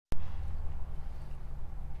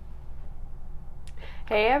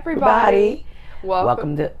Hey everybody.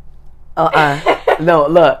 Welcome to no,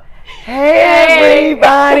 look. Hey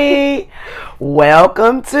everybody.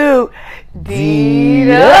 Welcome to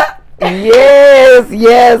Dita. Yes,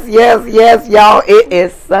 y'all. It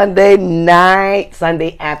is Sunday night,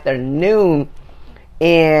 Sunday afternoon.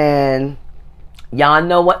 And y'all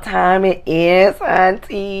know what time it is,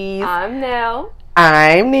 aunties. I'm Nell.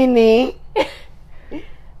 I'm Nene.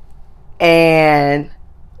 And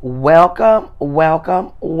welcome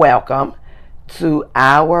to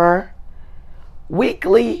our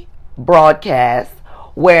weekly broadcast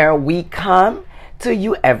where we come to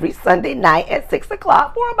you every Sunday night at 6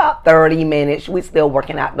 o'clock for about 30 minutes. We're still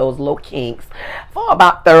working out those little kinks for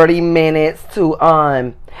about 30 minutes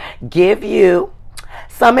to give you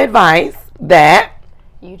some advice that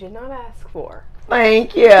you did not ask for.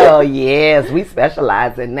 Thank you. Yes, we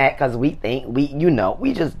specialize in that because we think we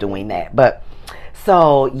just doing that. But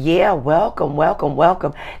so yeah, welcome.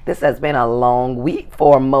 This has been a long week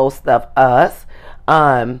for most of us.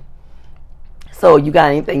 So you got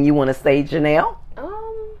anything you want to say, Janelle?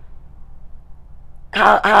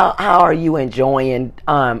 How are you enjoying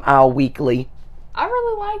our weekly? I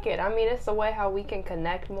really like it. I mean, it's a way how we can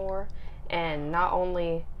connect more, and not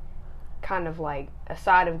only kind of like a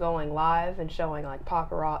side of going live and showing like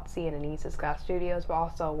paparazzi and Anissa Scott Studios, but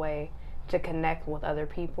also a way to connect with other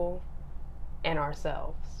people and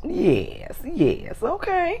ourselves. Yes.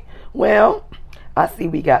 Okay. Well, I see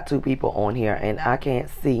we got 2 people on here and I can't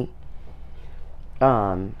see.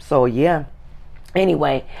 So yeah.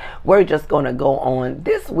 Anyway, we're just gonna go on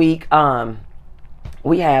this week.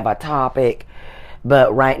 We have a topic,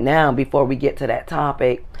 but right now, before we get to that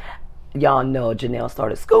topic, y'all know Janelle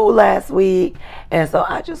started school last week, and so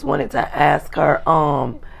I just wanted to ask her,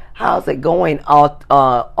 how's it going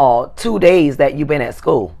all 2 days that you've been at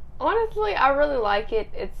school? Honestly, I really like it.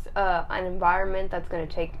 It's an environment that's going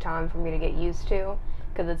to take time for me to get used to,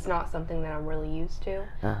 because it's not something that I'm really used to.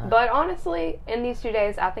 Uh-huh. But honestly, in these 2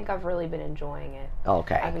 days, I think I've really been enjoying it.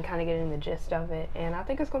 Okay. I've been kind of getting the gist of it, and I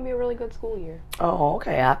think it's going to be a really good school year. Oh,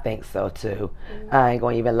 okay. I think so too. Mm-hmm. I ain't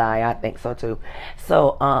gonna even lie. I think so too.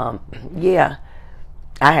 So, yeah,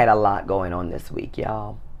 I had a lot going on this week,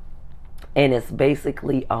 y'all. And it's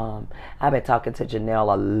basically, I've been talking to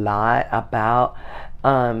Janelle a lot about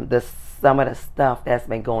some of the stuff that's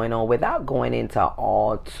been going on without going into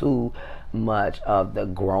all too much of the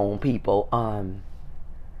grown people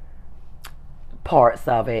parts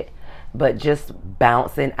of it, but just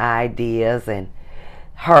bouncing ideas and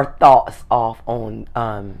her thoughts off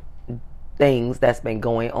on things that's been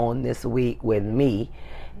going on this week with me.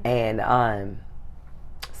 And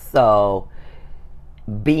so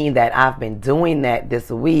being that I've been doing that this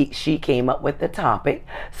week, she came up with the topic.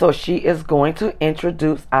 So she is going to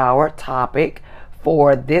introduce our topic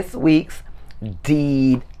for this week's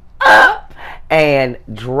Deed Up and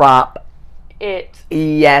Drop It.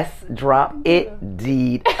 Yes, drop it,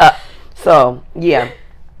 Deed Up. So, yeah.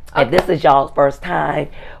 If this is y'all's first time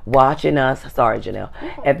watching us, sorry, Janelle.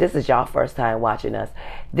 If this is y'all first time watching us,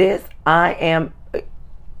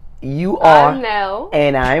 you are, I'm Nell.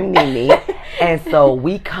 And I'm Nene. And so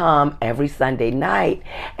we come every Sunday night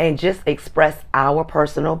and just express our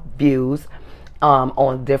personal views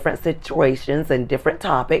on different situations and different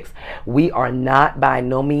topics. We are not by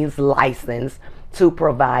no means licensed to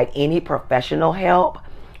provide any professional help.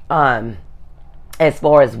 As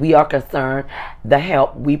far as we are concerned, the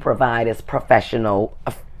help we provide is professional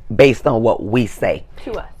based on what we say.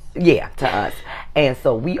 To us. Yeah, to us. And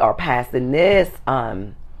so we are passing this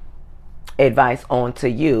advice on to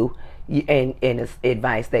you, and it's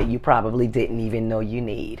advice that you probably didn't even know you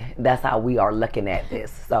need. That's how we are looking at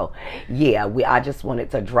this. So, yeah, I just wanted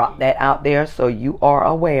to drop that out there so you are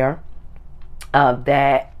aware of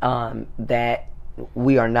that, that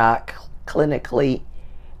we are not clinically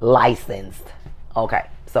licensed. Okay,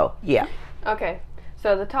 so, yeah. Okay,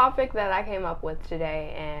 so the topic that I came up with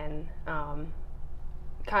today and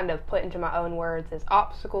kind of put into my own words is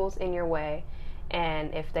obstacles in your way,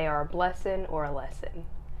 and if they are a blessing or a lesson.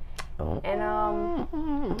 And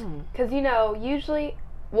because usually,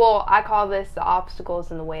 I call this the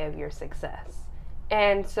obstacles in the way of your success.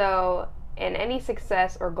 And so in any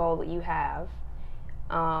success or goal that you have,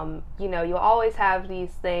 you'll always have these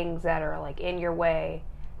things that are like in your way,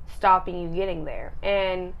 stopping you getting there.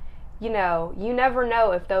 And you never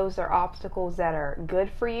know if those are obstacles that are good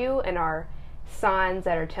for you and are signs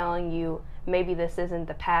that are telling you maybe this isn't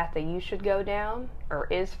the path that you should go down or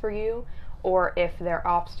is for you, or if they're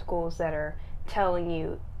obstacles that are telling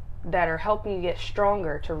you, that are helping you get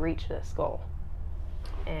stronger to reach this goal.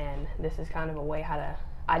 And this is kind of a way how to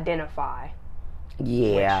identify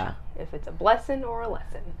Yeah. If it's a blessing or a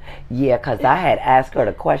lesson. Yeah, because I had asked her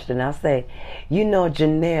the question. I say,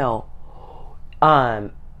 Janelle,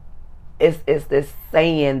 it's this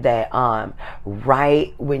saying that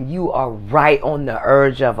right when you are right on the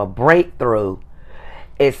urge of a breakthrough,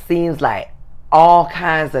 it seems like all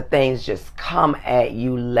kinds of things just come at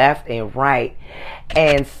you left and right.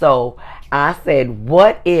 And so I said,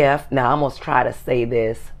 what if, now I'm going to try to say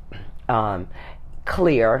this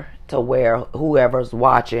clear to where whoever's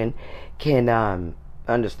watching can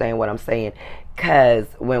understand what I'm saying. Because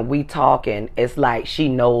when we talking, it's like she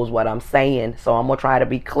knows what I'm saying. So I'm going to try to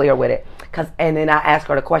be clear with it. And then I ask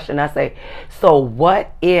her the question. I say, so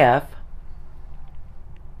what if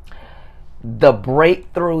the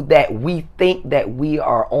breakthrough that we think that we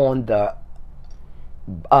are on the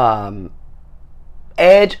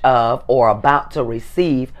edge of or about to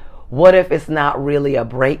receive, what if it's not really a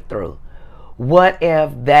breakthrough? What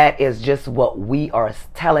if that is just what we are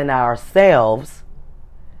telling ourselves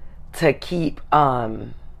to keep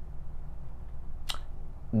going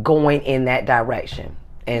in that direction?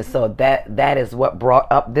 And so that is what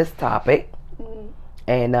brought up this topic.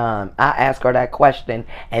 And I asked her that question,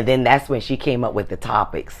 and then that's when she came up with the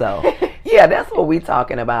topic. So, yeah, that's what we're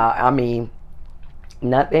talking about. I mean,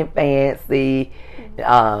 nothing fancy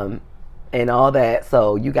and all that.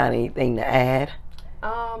 So, you got anything to add?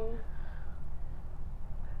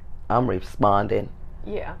 I'm responding.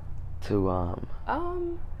 Yeah. To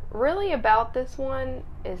really about this one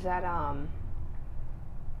is that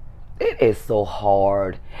it is so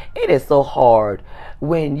hard. It is so hard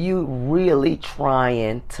when you really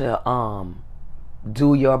trying to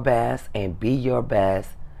do your best and be your best.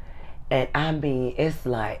 And I mean, it's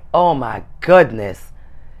like, oh my goodness.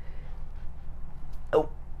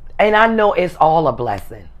 And I know it's all a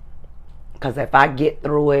blessing. Because if I get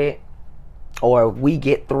through it, or if we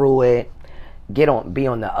get through it, be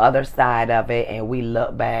on the other side of it, and we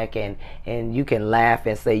look back and you can laugh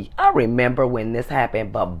and say, I remember when this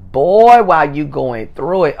happened, but boy, while you going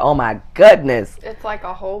through it, oh my goodness, it's like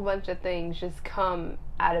a whole bunch of things just come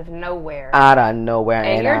out of nowhere,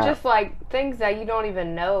 and you're just like things that you don't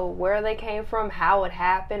even know where they came from, how it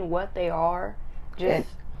happened, what they are, just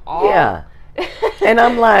all. Yeah. And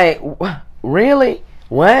I'm like, really?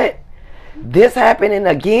 What? This happening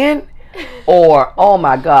again? Or, oh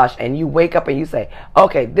my gosh, and you wake up and you say,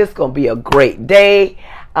 okay, this is going to be a great day.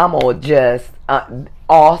 I'm going to just,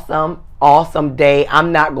 awesome day.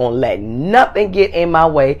 I'm not going to let nothing get in my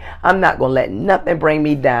way. I'm not going to let nothing bring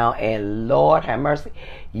me down. And Lord have mercy,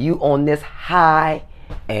 you on this high,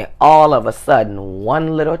 and all of a sudden,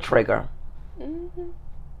 one little trigger. Mm-hmm.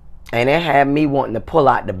 And it had me wanting to pull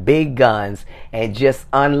out the big guns and just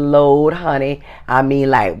unload, honey. I mean,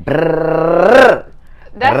 like, brrrr.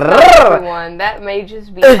 That's not everyone. That may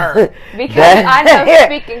just be her. Because I know,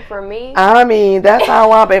 speaking for me, I mean, that's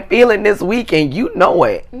how I've been feeling this week, and you know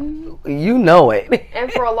it. Mm-hmm. You know it.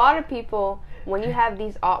 And for a lot of people, when you have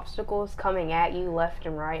these obstacles coming at you left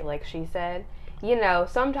and right, like she said,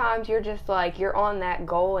 sometimes you're just like, you're on that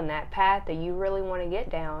goal and that path that you really want to get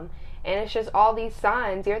down. And it's just all these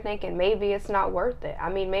signs. You're thinking, maybe it's not worth it. I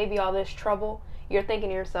mean, maybe all this trouble, you're thinking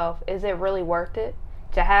to yourself, is it really worth it?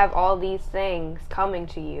 To have all these things coming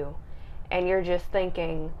to you, and you're just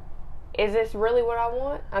thinking, is this really what I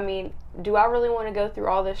want? I mean, do I really want to go through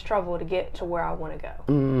all this trouble to get to where I want to go?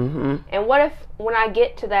 Mm-hmm. And what if when I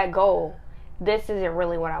get to that goal, this isn't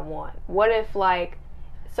really what I want? What if, like,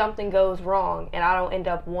 something goes wrong and I don't end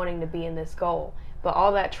up wanting to be in this goal, but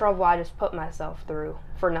all that trouble I just put myself through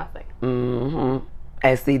for nothing? Mm-hmm.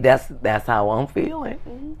 And see, that's how I'm feeling.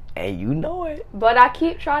 Mm-hmm. And you know it. But I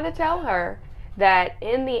keep trying to tell her that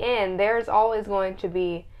in the end, there's always going to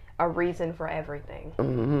be a reason for everything.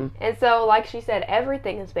 Mm-hmm. And so, like she said,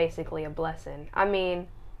 everything is basically a blessing. I mean,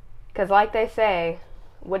 because like they say,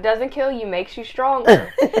 what doesn't kill you makes you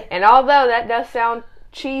stronger. And although that does sound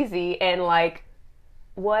cheesy and like,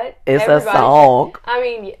 what? It's a song. I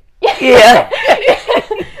mean, yeah.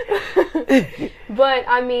 But,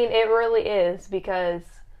 I mean, it really is, because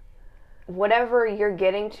whatever you're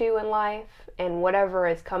getting to in life and whatever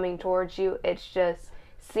is coming towards you, it's just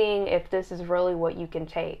seeing if this is really what you can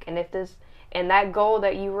take. And that goal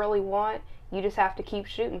that you really want, you just have to keep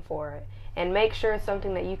shooting for it. And make sure it's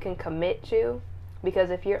something that you can commit to.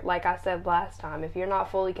 Because if you're, like I said last time, if you're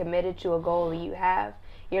not fully committed to a goal that you have,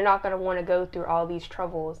 you're not going to want to go through all these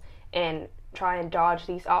troubles and try and dodge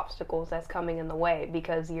these obstacles that's coming in the way,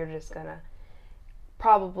 because you're just going to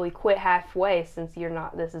probably quit halfway, since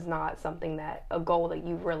this is not something a goal that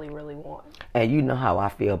you really, really want. And you know how I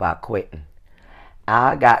feel about quitting.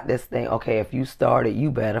 I got this thing. Okay, if you started,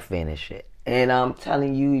 you better finish it. And I'm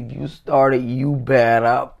telling you, if you started, you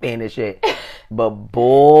better finish it. But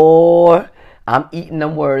boy, I'm eating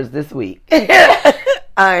them words this week.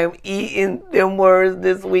 I'm eating them words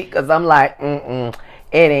this week because I'm like, it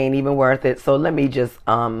ain't even worth it. So let me just,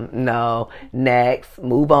 no, next,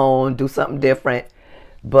 move on, do something different.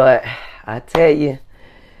 But I tell you,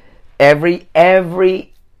 every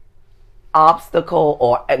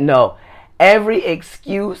obstacle every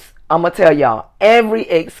excuse, I'm going to tell y'all, every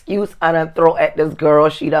excuse I done throw at this girl,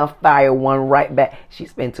 she done fire one right back. She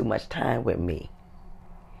spent too much time with me.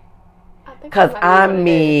 Because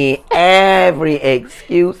every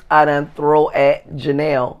excuse I done throw at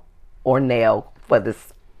Janelle or Nell for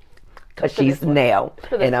this, because she's Nell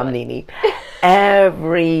and I'm Nene.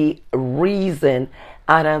 Every reason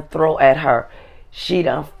I done throw at her, she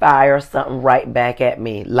done fire something right back at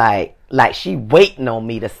me. Like she waiting on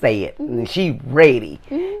me to say it. And she ready.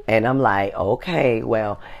 And I'm like, okay,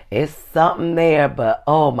 well, it's something there, but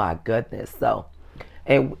oh my goodness. So,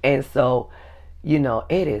 and so, you know,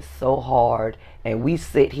 it is so hard. And we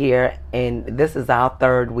sit here, and this is our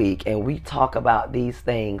third week, and we talk about these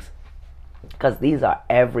things because these are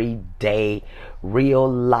everyday,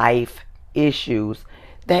 real life issues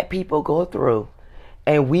that people go through.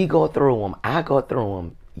 And we go through them. I go through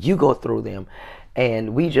them. You go through them.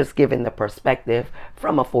 And we just giving the perspective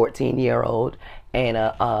from a 14-year-old and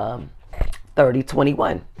a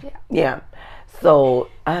 21. Yeah. So,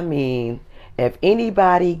 I mean, if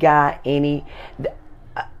anybody got any,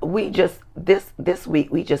 this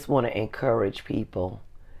week, we just want to encourage people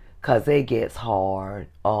because it gets hard.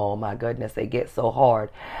 Oh my goodness, it gets so hard.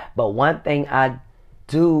 But one thing I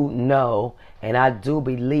do know and I do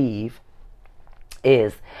believe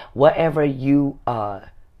is whatever you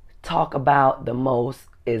talk about the most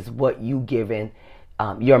is what you giving,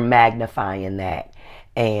 you're magnifying that.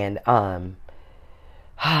 And I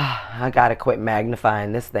gotta quit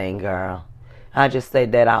magnifying this thing, girl. I just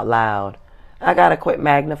said that out loud. I gotta quit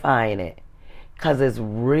magnifying it because it's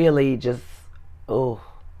really just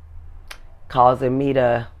causing me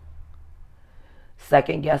to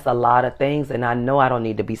second guess a lot of things, and I know I don't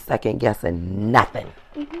need to be second guessing nothing.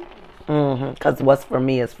 Because what's for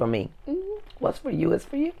me is for me. What's for you is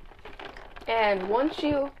for you. And once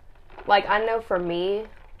you, like, I know for me,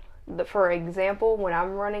 for example, when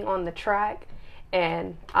I'm running on the track,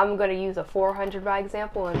 and I'm going to use a 400 by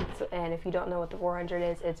example, and if you don't know what the 400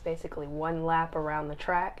 is, it's basically one lap around the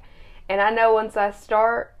track. And I know once I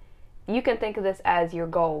start, you can think of this as your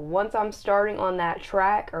goal. Once I'm starting on that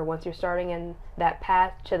track, or once you're starting in that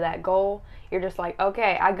path to that goal, you're just like,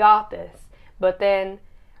 okay, I got this. But then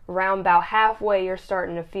around about halfway, you're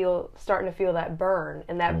starting to feel that burn,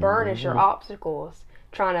 and that burn is your obstacles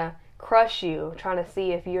trying to crush you, trying to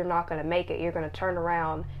see if you're not going to make it, you're going to turn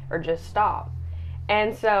around or just stop.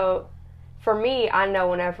 And so for me, I know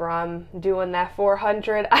whenever I'm doing that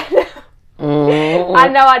 400, I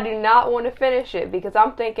know I do not want to finish it because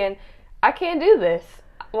I'm thinking I can't do this,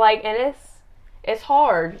 like, and it's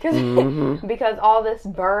hard because all this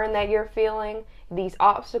burn that you're feeling, these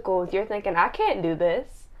obstacles, you're thinking I can't do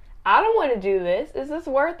this. I don't want to do this. Is this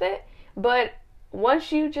worth it? But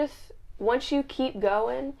once you keep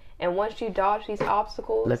going and once you dodge these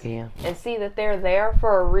obstacles and see that they're there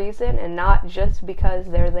for a reason and not just because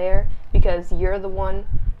they're there because you're the one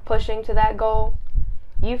pushing to that goal,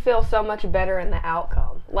 you feel so much better in the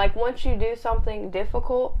outcome. Like once you do something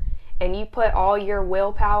difficult and you put all your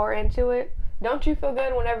willpower into it, don't you feel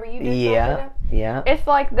good whenever you do something? Yeah. It's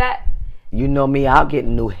like that. You know me, I'll get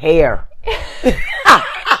new hair.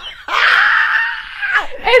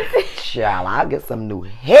 Child, I'll get some new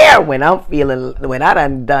hair when I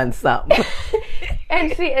done something.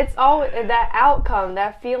 And see, it's always that outcome,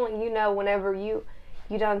 that feeling, you know, whenever you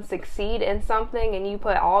done succeed in something and you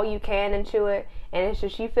put all you can into it, and it's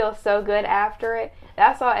just, you feel so good after it.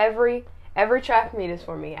 That's how every track meet is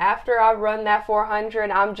for me. After I run that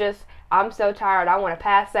 400, I'm so tired, I want to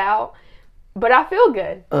pass out. But I feel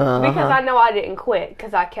good because I know I didn't quit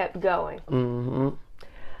because I kept going. I'm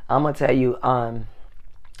going to tell you,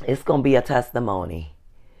 it's going to be a testimony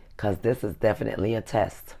because this is definitely a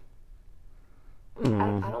test. I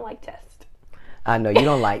don't like tests. I know you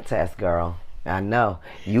don't like tests, girl. I know.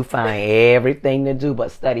 You find everything to do but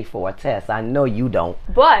study for a test. I know you don't.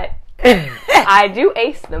 But I do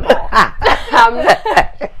ace them all.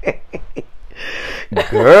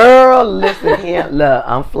 Girl, listen here. Look,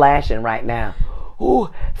 I'm flashing right now. Ooh,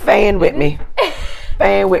 fan with me.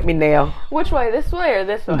 Fan with me now. Which way? This way or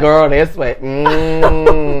this way? Girl, this way.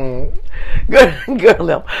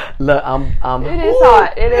 Girl, look, I'm. It is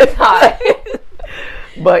hot. It is hot.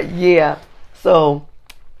 But yeah, So,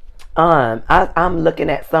 I'm looking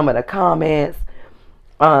at some of the comments.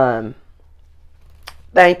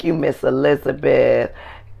 Thank you, Miss Elizabeth.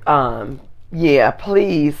 Yeah,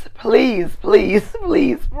 please pray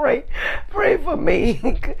for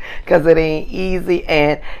me, because it ain't easy.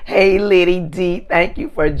 And hey, Liddy D, thank you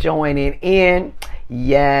for joining in.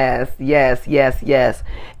 Yes.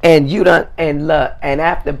 And you done, and look, and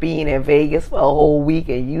after being in Vegas for a whole week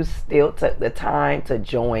and you still took the time to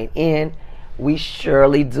join in, we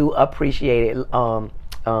surely do appreciate it.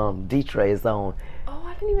 Deetra is on. Oh,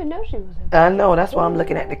 I didn't even know she was in Vegas. I know, that's why I'm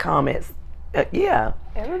looking at the comments. Yeah.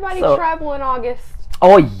 Everybody travel in August.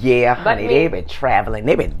 Oh, yeah, honey. They've been traveling.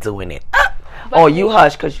 They've been doing it. Oh, you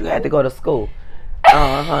hush because you had to go to school.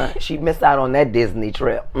 She missed out on that Disney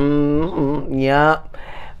trip. Yep.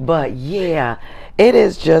 But, yeah, it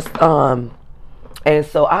is just, and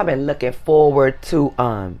so I've been looking forward to,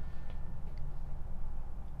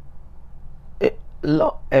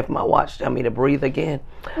 if my watch tell me to breathe again.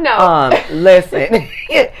 No. Listen.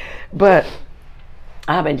 But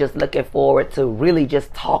I've been just looking forward to really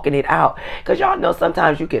just talking it out, because y'all know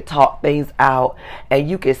sometimes you can talk things out and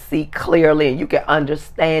you can see clearly and you can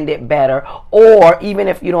understand it better, or even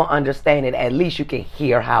if you don't understand it, at least you can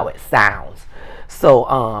hear how it sounds.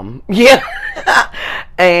 So yeah.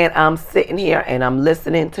 And I'm sitting here and I'm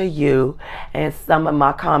listening to you, and some of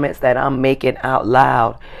my comments that I'm making out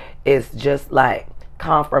loud is just like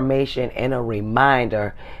confirmation and a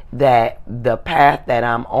reminder that the path that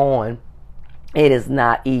I'm on, it is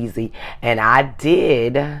not easy. And I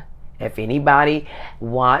did, if anybody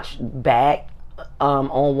watched back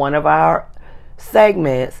on one of our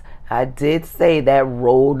segments, I did say that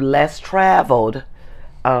road less traveled.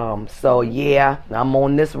 So yeah, I'm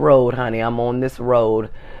on this road, honey. I'm on this road,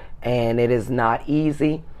 and it is not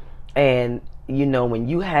easy. And you know, when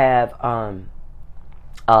you have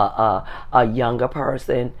a younger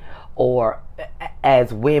person, or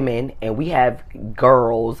as women, and we have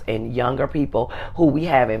girls and younger people who we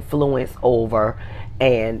have influence over,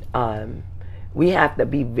 and we have to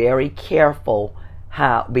be very careful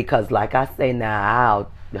how, because like I say now,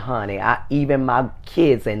 honey, even my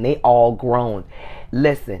kids, and they all grown.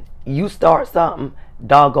 Listen, you start something,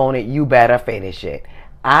 doggone it, you better finish it.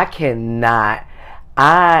 I cannot,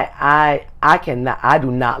 I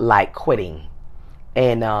do not like quitting.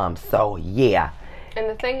 And so yeah. And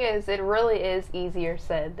the thing is, it really is easier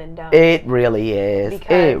said than done. It really is.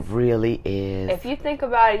 Because it really is. If you think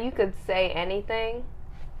about it, you could say anything,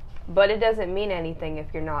 but it doesn't mean anything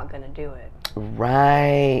if you're not going to do it.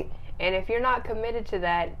 Right. And if you're not committed to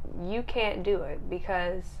that, you can't do it,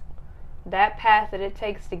 because that path that it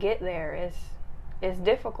takes to get there is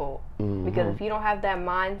difficult. Mm-hmm. Because if you don't have that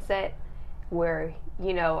mindset where,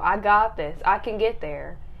 you know, I got this, I can get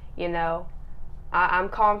there, you know, I'm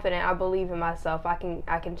confident, I believe in myself, I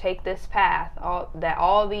can take this path,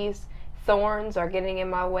 all these thorns are getting in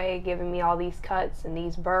my way, giving me all these cuts and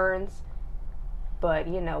these burns. But,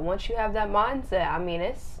 you know, once you have that mindset, I mean,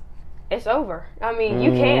 it's over. I mean,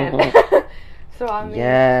 you can. So, I mean.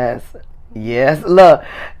 Yes. Look,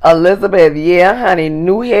 Elizabeth, yeah, honey,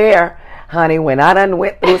 new hair. Honey, when I done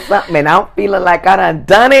went through something and I'm feeling like I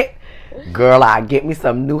done it, girl, I'll get me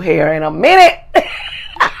some new hair in a minute.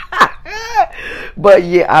 But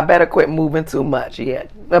yeah, I better quit moving too much. Yeah.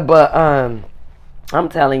 But I'm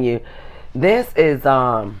telling you, this is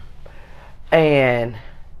and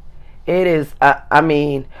it is I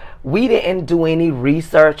mean, we didn't do any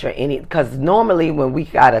research or any, because normally when we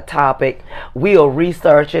got a topic, we'll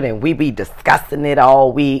research it and we be discussing it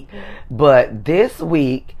all week. But this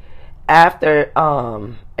week, after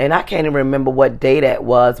and I can't even remember what day that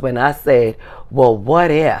was when I said, well,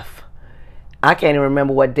 what if? I can't even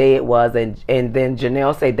remember what day it was, and then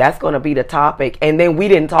Janelle said that's going to be the topic, and then we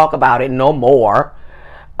didn't talk about it no more.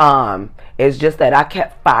 It's just that I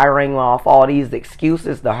kept firing off all these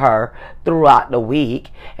excuses to her throughout the week,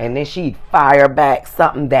 and then she'd fire back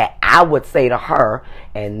something that I would say to her,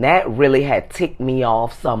 and that really had ticked me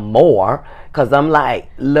off some more, because I'm like,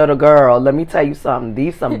 little girl, let me tell you something.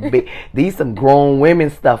 These some grown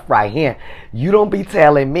women stuff right here. You don't be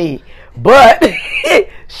telling me. But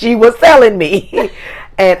she was telling me,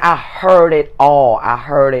 and I heard it all,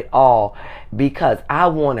 because I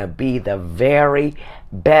want to be the very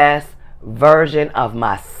best version of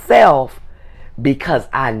myself, because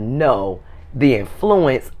I know the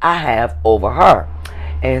influence I have over her.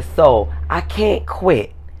 And so I can't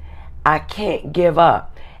quit. I can't give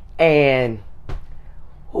up. And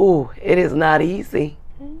it is not easy.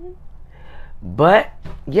 But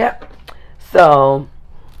yep. So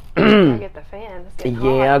get the fan.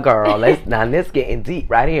 Yeah, girl. Let's getting deep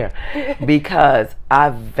right here, because I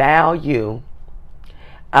value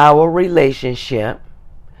our relationship,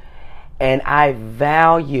 and I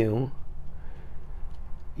value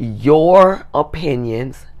your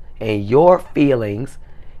opinions and your feelings,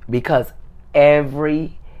 because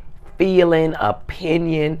every feeling,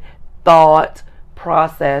 opinion, thought,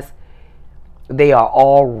 process, they are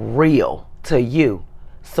all real to you.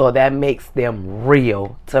 So that makes them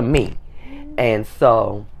real to me. And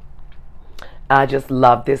so I just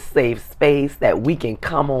love this safe space that we can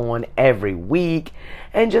come on every week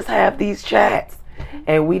and just have these chats.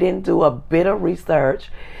 And we didn't do a bit of research.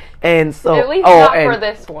 And so, at least not for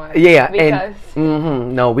this one. Yeah, because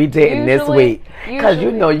no, we didn't this week. Because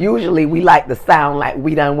usually we like to sound like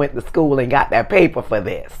we done went to school and got that paper for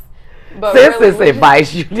this. But since really, this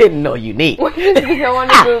advice you didn't know you need. We just be going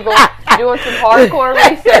to Google, doing some hardcore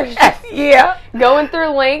research. Yeah. Going through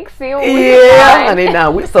links, seeing what we can find. Honey,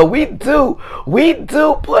 now we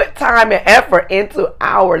do put time and effort into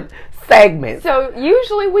our segments. So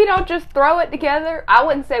usually we don't just throw it together. I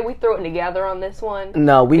wouldn't say we threw it together on this one.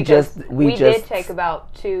 No, we did take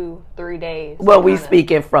about 2-3 days. Well, we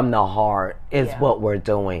speaking from the heart is what we're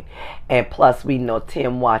doing. And plus we know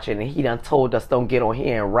Tim watching, and he done told us don't get on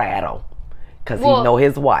here and rattle. Because he know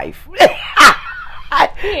his wife.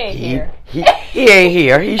 He ain't here. He ain't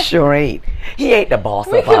here. He sure ain't. He ain't the boss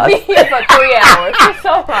of us. We could be here for 3 hours. It's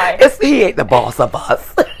all right. He ain't the boss of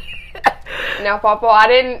us. Now, Papa, I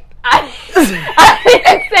didn't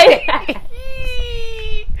say that.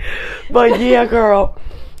 But yeah, girl.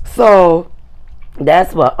 So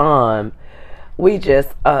that's what we just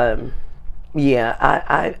I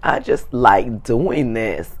just like doing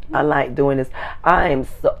this. I like doing this. I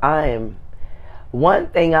am one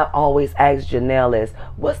thing I always ask Janelle is,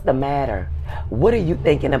 what's the matter? What are you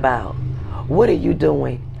thinking about? What are you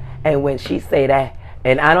doing? And when she say that,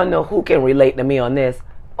 and I don't know who can relate to me on this,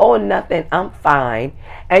 oh, nothing, I'm fine.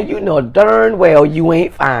 And you know darn well you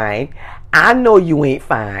ain't fine. I know you ain't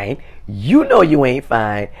fine. You know you ain't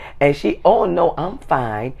fine. And she, oh no, I'm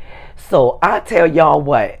fine. So I tell y'all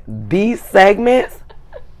what, these segments,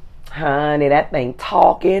 honey, that thing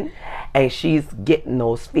talking, and she's getting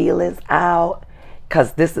those feelings out,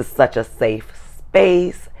 because this is such a safe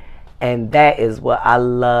space, and that is what I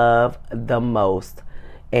love the most.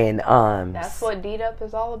 And that's what Deed Up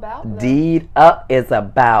is all about, though. Deed Up is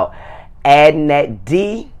about adding that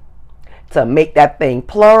D to make that thing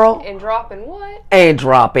plural. And dropping what? And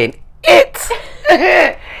dropping it.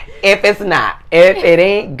 If it's not. If it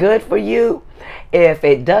ain't good for you. If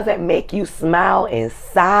it doesn't make you smile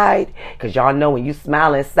inside. Because y'all know when you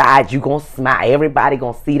smile inside, you going to smile. Everybody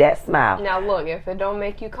going to see that smile. Now look, if it don't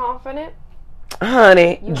make you confident.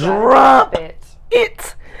 Honey, drop it.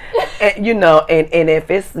 And, you know, and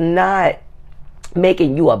if it's not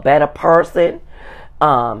making you a better person,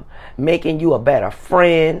 making you a better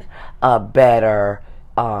friend, a better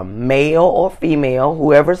male or female,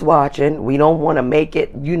 whoever's watching, we don't want to make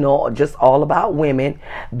it, you know, just all about women.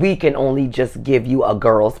 We can only just give you a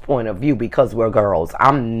girl's point of view because we're girls.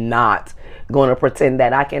 I'm not going to pretend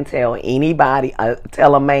that I can tell anybody,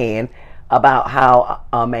 tell a man about how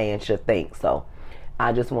a man should think. So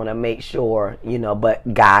I just want to make sure, you know,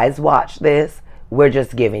 but guys watch this. We're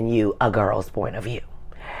just giving you a girl's point of view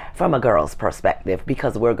from a girl's perspective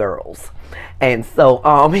because we're girls. And so,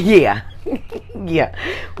 yeah,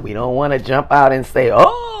 we don't want to jump out and say,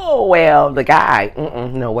 oh, well, the guy,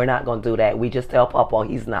 no, we're not going to do that. We just tell Papa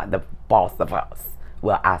he's not the boss of us.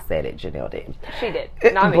 Well, I said it, Janelle didn't. She did,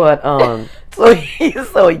 not me. But, so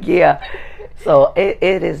yeah, so it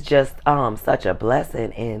is just such a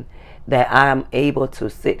blessing in that I'm able to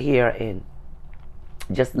sit here and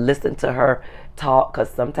just listen to her talk, because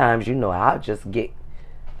sometimes, you know, I'll just get,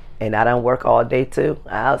 and I don't work all day too,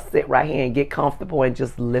 I'll sit right here and get comfortable and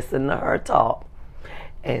just listen to her talk.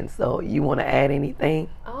 And so you want to add anything?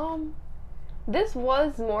 This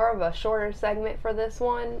was more of a shorter segment for this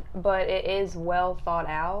one, but it is well thought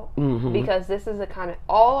out, because this is a kind of,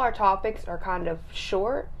 all our topics are kind of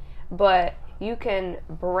short, but you can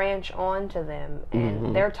branch on to them,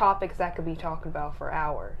 and they're topics that could be talked about for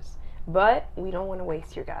hours. But we don't want to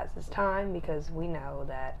waste your guys' time, because we know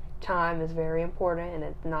that time is very important, and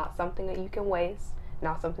it's not something that you can waste,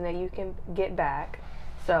 not something that you can get back.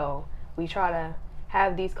 So we try to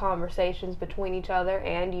have these conversations between each other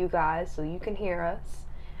and you guys so you can hear us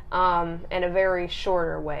in a very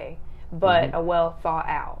shorter way, but a well thought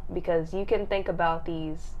out, because you can think about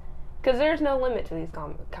these, because there's no limit to these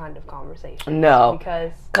kind of conversations. No,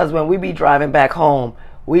 because when we be driving back home,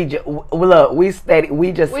 we still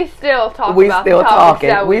talking.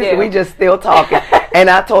 We just still talking. And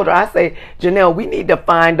I told her, I say, Janelle, we need to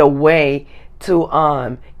find a way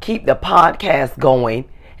to keep the podcast going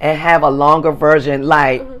and have a longer version,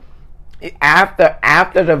 like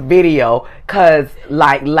after the video, cause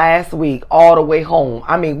like last week all the way home,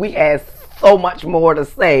 I mean, we had so much more to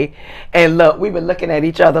say, and look, we were looking at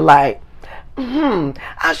each other like,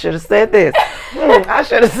 I should have said this. I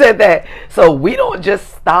should have said that. So we don't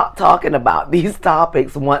just stop talking about these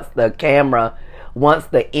topics once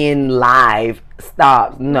the in live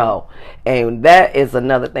stops. No. And that is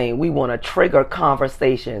another thing. We want to trigger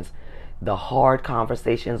conversations, the hard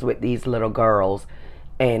conversations with these little girls.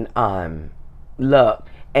 And look,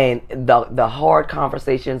 and the hard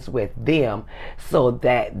conversations with them, so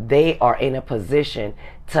that they are in a position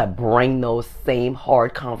to bring those same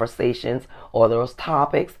hard conversations or those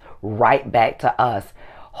topics right back to us.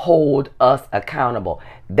 Hold us accountable.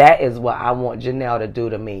 That is what I want Janelle to do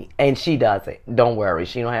to me. And she does it. Don't worry.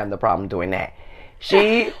 She don't have the problem doing that.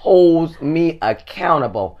 She holds me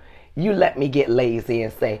accountable. You let me get lazy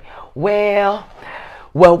and say, well,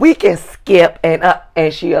 we can skip,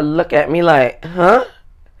 and she'll look at me like, huh?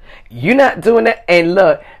 You're not doing that? And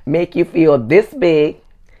look, make you feel this big,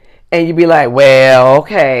 and you be like, well,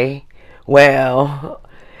 okay, well,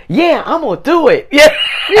 yeah, I'm gonna do it. Yeah.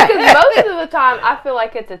 Because most of the time, I feel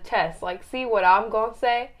like it's a test. Like, see what I'm gonna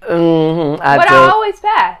say. I always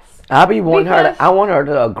pass. I want her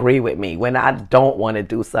to agree with me when I don't want to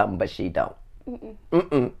do something, but she don't.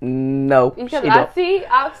 No, because she don't.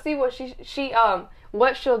 I'll see what she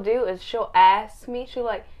what she'll do is she'll ask me. She'll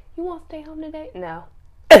like, you want to stay home today? No.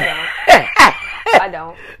 I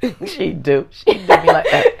don't. She do me like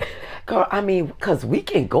that. Girl, I mean, because we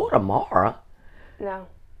can go tomorrow. No,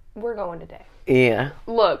 we're going today. Yeah.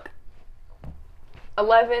 Look,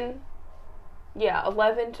 11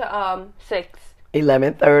 to 6.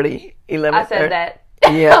 11:30. I said that.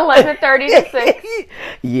 Yeah. 11:30 to 6.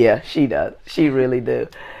 Yeah, she does. She really do.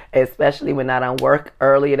 Especially when I done work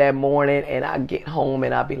early that morning and I get home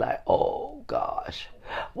and I be like, oh gosh.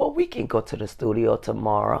 Well, we can go to the studio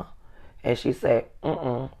tomorrow. And she said,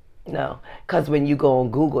 no. Because when you go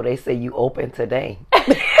on Google, they say you open today.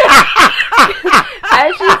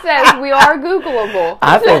 As she says, we are Googleable.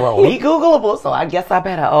 I said, well, we Googleable, so I guess I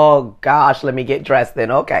better, oh gosh, let me get dressed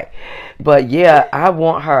then. Okay. But yeah, I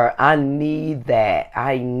want her. I need that.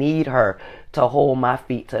 I need her to hold my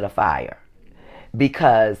feet to the fire.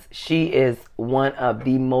 Because she is one of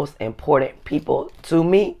the most important people to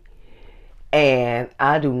me. And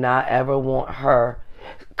I do not ever want her,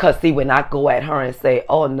 because see, when I go at her and say,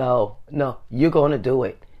 oh no, you're going to do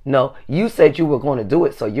it. No, you said you were going to do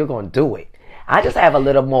it, so you're going to do it. I just have a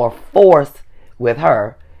little more force with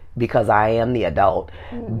her because I am the adult.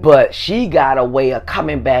 But she got a way of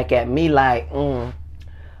coming back at me like,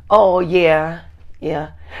 oh yeah,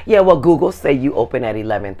 well, Google say you open at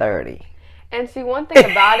 11:30. And see, one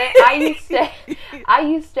thing about it, I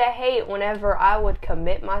used to hate whenever I would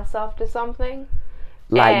commit myself to something.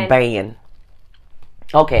 Like ban.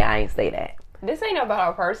 Okay, I ain't say that. This ain't about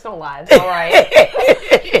our personal lives, all right?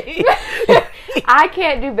 I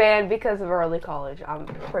can't do band because of early college, I'm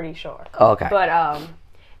pretty sure. Okay. But,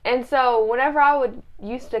 and so whenever I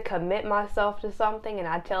used to commit myself to something and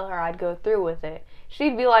I'd tell her I'd go through with it,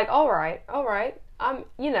 she'd be like, all right,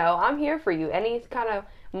 I'm here for you. Any kind of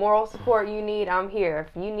moral support you need, I'm here.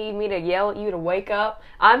 If you need me to yell at you to wake up,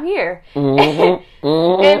 I'm here. And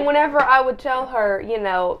whenever I would tell her,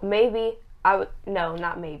 maybe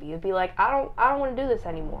not maybe. It'd be like, I don't want to do this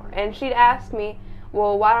anymore. And she'd ask me,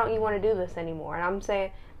 well, why don't you want to do this anymore? And I'm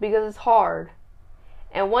saying, because it's hard.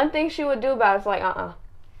 And one thing she would do about it is like,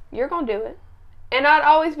 you're going to do it. And I'd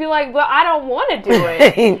always be like, but I don't want to do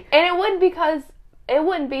it. And it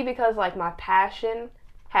wouldn't be because like my passion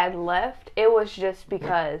had left. It was just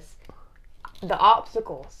because the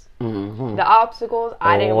obstacles. The obstacles,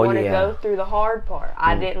 I didn't want to go through the hard part.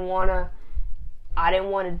 I didn't want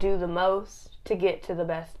to do the most to get to the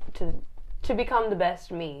best, to become the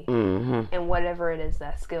best me, and whatever it is,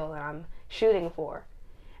 that skill that I'm shooting for.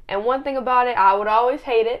 And one thing about it, I would always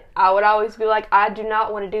hate it. I would always be like, I do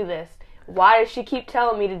not want to do this. Why does she keep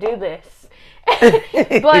telling me to do this?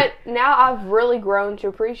 But now I've really grown to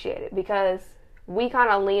appreciate it because we kind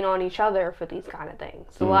of lean on each other for these kind of things.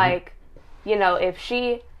 So like,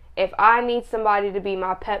 if I need somebody to be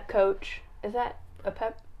my pep coach, is that a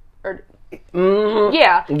pep? Or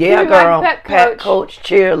Yeah, yeah, girl. Pep coach,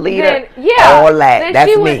 cheerleader, then, all that. Then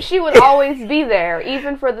That's me. She would always be there,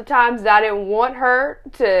 even for the times that I didn't want her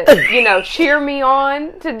to, cheer me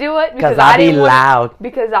on to do it because I be loud.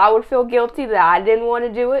 Because I would feel guilty that I didn't want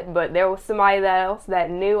to do it, but there was somebody else that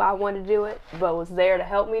knew I wanted to do it, but was there to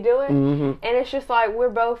help me do it. Mm-hmm. And it's just like we're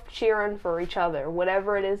both cheering for each other,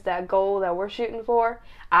 whatever it is that goal that we're shooting for.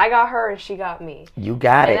 I got her and she got me. You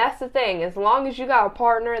got it. And that's the thing. As long as you got a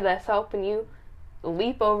partner that's helping you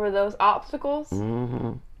leap over those obstacles.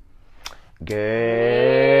 Mm-hmm.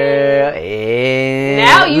 Girl. Yeah.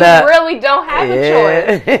 Now you really don't have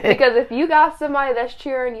a choice. Because if you got somebody that's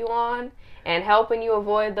cheering you on and helping you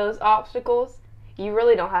avoid those obstacles, you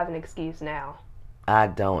really don't have an excuse now. I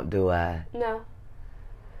don't, do I? No.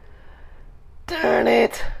 Darn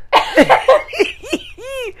it.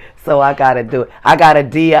 So I gotta do it. I gotta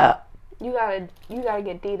D up. You gotta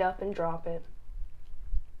get D'd up and drop it.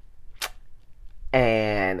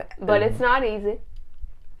 But it's not easy.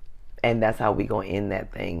 And that's how we gonna end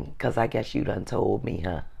that thing. Cause I guess you done told me,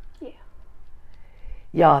 huh? Yeah.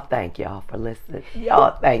 Y'all, thank y'all for listening.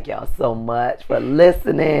 Y'all, thank y'all so much for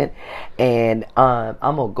listening. And I'm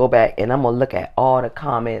gonna go back and I'm gonna look at all the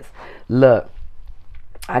comments. Look,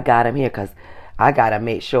 I got them here because I gotta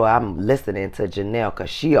make sure I'm listening to Janelle because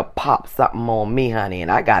she'll pop something on me, honey, and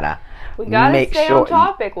I gotta make stay sure. On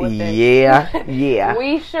topic with it. Yeah.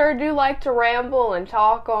 We sure do like to ramble and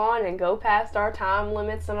talk on and go past our time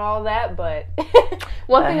limits and all that, but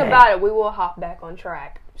one thing about it, we will hop back on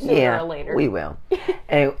track sooner or later. We will.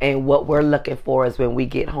 and what we're looking for is when we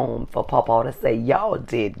get home for Papa to say, y'all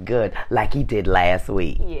did good, like he did last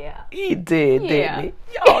week. Yeah. He did, didn't he?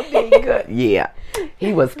 Y'all did good. Yeah.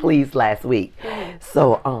 He was pleased last week.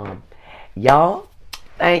 So, y'all,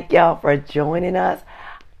 thank y'all for joining us.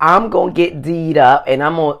 I'm going to get D'd up and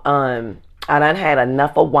I'm going to, I done had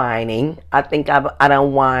enough of whining. I think I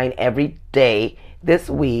done whine every day this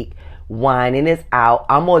week. Whining is out.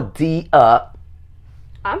 I'm going to D up.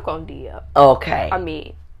 I'm going to D up. Okay. I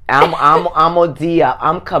mean. I'm going to D up.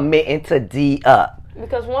 I'm committing to D up.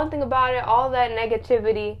 Because one thing about it, all that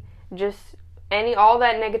negativity, all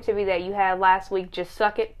that negativity that you had last week, just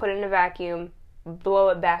suck it, put it in a vacuum, blow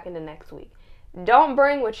it back into next week. Don't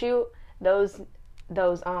bring those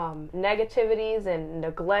negativities and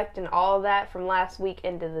neglect and all that from last week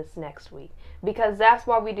into this next week. Because that's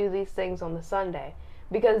why we do these things on the Sunday.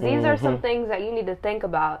 Because these are some things that you need to think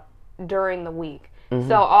about during the week. Mm-hmm.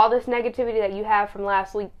 So all this negativity that you have from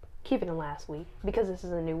last week, keep it in last week because this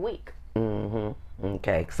is a new week. Mm-hmm.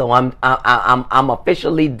 Okay, so I'm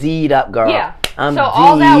officially D'd up, girl. Yeah. I'm so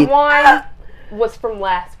all that wine was from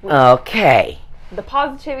last week. Okay. The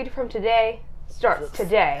positivity from today starts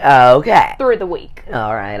today. Okay. Through the week.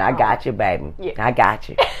 All right, I got you, baby. Yeah. I got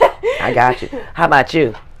you. I got you. How about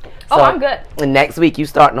you? So, I'm good. Next week you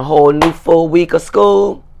starting a whole new full week of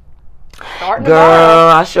school. Starting girl,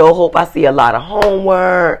 tomorrow. I sure hope I see a lot of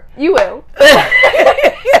homework. You will.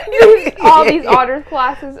 All these honors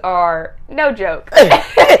classes are no joke.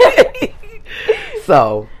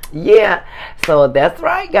 So, yeah. So that's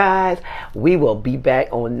right, guys. We will be back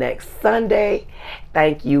on next Sunday.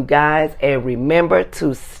 Thank you, guys. And remember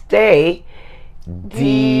to stay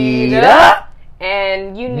D'd up.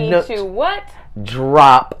 And you need to what?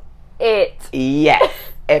 Drop it. Yes.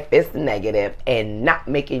 If it's negative and not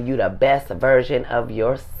making you the best version of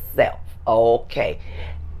yourself. Okay.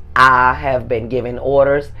 I have been given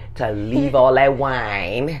orders to leave all that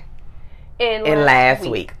wine in last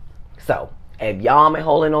week. So, if y'all been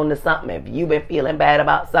holding on to something, if you've been feeling bad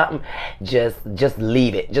about something, just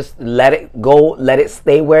leave it. Just let it go. Let it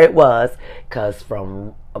stay where it was. Because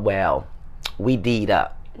we D'd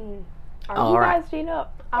up. Are you guys D'd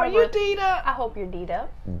up? Are you D'd up? I hope you're D'd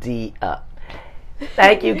up. D up.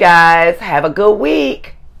 Thank you, guys. Have a good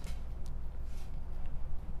week.